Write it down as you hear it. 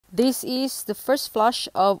This is the first flush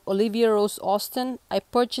of Olivia Rose Austin. I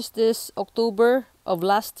purchased this October of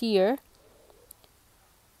last year.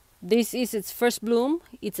 This is its first bloom.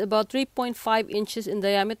 It's about 3.5 inches in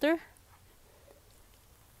diameter.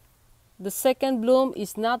 The second bloom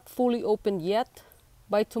is not fully opened yet.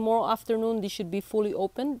 By tomorrow afternoon, this should be fully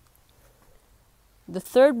opened. The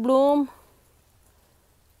third bloom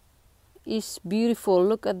is beautiful.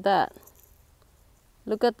 Look at that.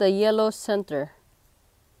 Look at the yellow center.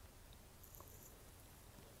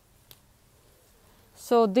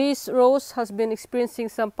 So this rose has been experiencing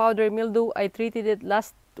some powdery mildew. I treated it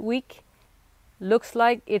last week. Looks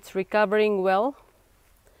like it's recovering well.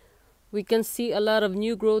 We can see a lot of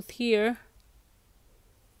new growth here.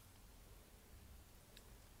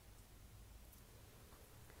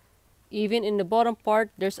 Even in the bottom part,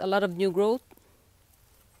 there's a lot of new growth.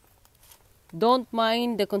 Don't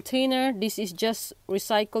mind the container. This is just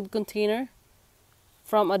recycled container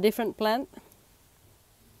from a different plant.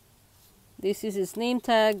 This is its name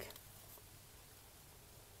tag.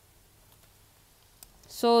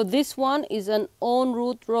 So this one is an own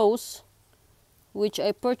root rose, which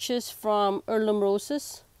I purchased from Heirloom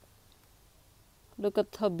Roses. Look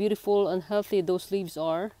at how beautiful and healthy those leaves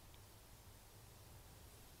are.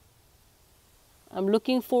 I'm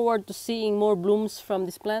looking forward to seeing more blooms from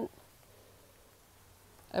this plant.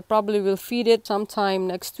 I probably will feed it sometime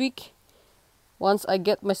next week once I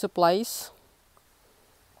get my supplies.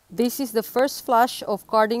 This is the first flush of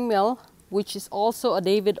Cardinal, which is also a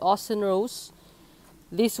David Austin rose.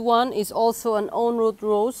 This one is also an own root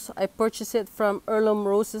rose. I purchased it from Heirloom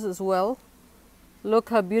Roses as well. Look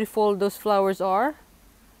how beautiful those flowers are.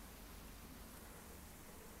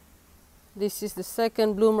 This is the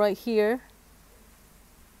second bloom right here.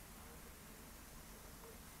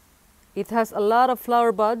 It has a lot of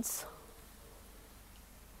flower buds,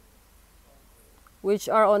 which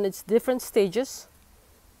are on its different stages.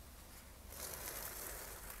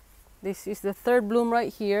 This is the third bloom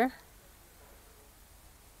right here.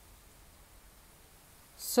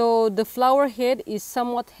 So the flower head is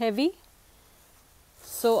somewhat heavy,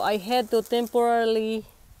 so I had to temporarily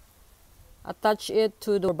attach it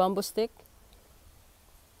to the bamboo stick.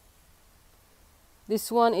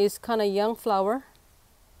 This one is kind of young flower.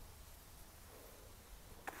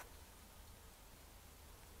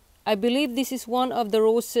 I believe this is one of the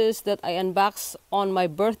roses that I unboxed on my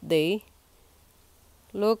birthday.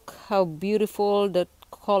 Look how beautiful the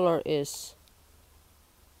color is.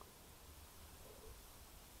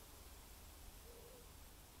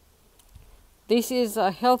 This is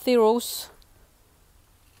a healthy rose,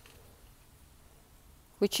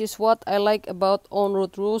 which is what I like about own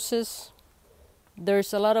root roses.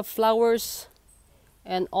 There's a lot of flowers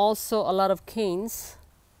and also a lot of canes.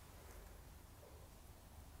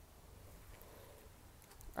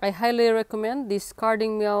 I highly recommend this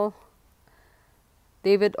Cardinal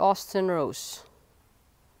David Austin rose.